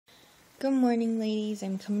Good morning, ladies.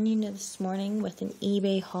 I'm coming in this morning with an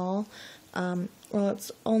eBay haul. Well,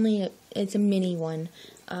 it's a mini one.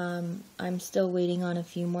 I'm still waiting on a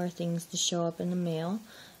few more things to show up in the mail.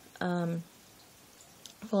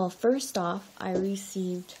 Well, first off, I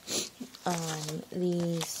received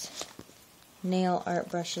these nail art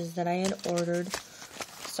brushes that I had ordered.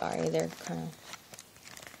 Sorry, they're kind of,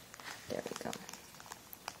 there we go.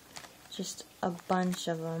 Just a bunch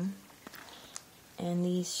of them. And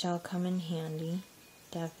these shall come in handy,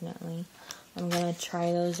 definitely. I'm going to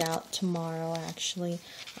try those out tomorrow, actually,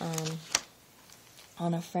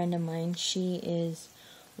 on a friend of mine. She is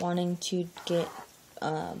wanting to get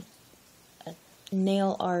a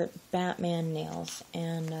nail art Batman nails.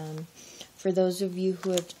 And for those of you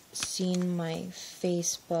who have seen my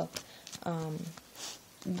Facebook,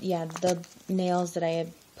 yeah, the nails that I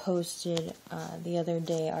had posted the other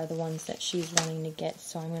day are the ones that she's wanting to get,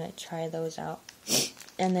 so I'm going to try those out.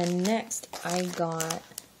 And then next I got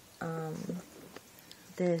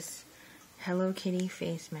this Hello Kitty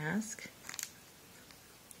face mask.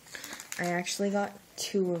 I actually got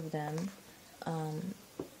 2 of them.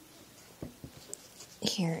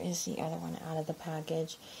 Here is the other one out of the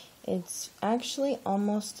package. It's actually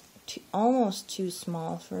almost too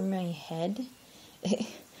small for my head.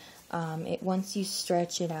 Once you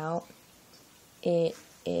stretch it out,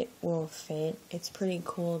 it will fit. It's pretty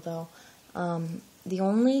cool though. The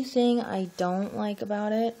only thing I don't like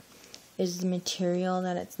about it is the material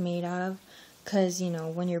that it's made out of, because, you know,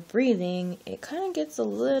 when you're breathing, it kind of gets a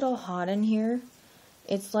little hot in here.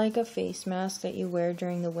 It's like a face mask that you wear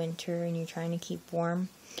during the winter and you're trying to keep warm,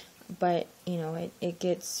 but, you know, it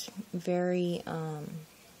gets very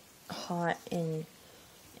hot and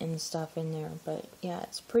stuff in there. But yeah,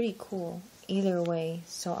 it's pretty cool either way,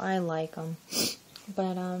 so I like them.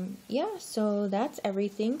 But yeah, so that's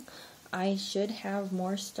everything. I should have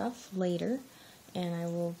more stuff later, and I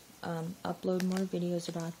will upload more videos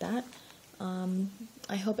about that.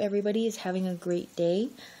 I hope everybody is having a great day,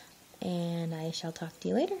 and I shall talk to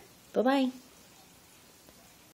you later. Bye-bye.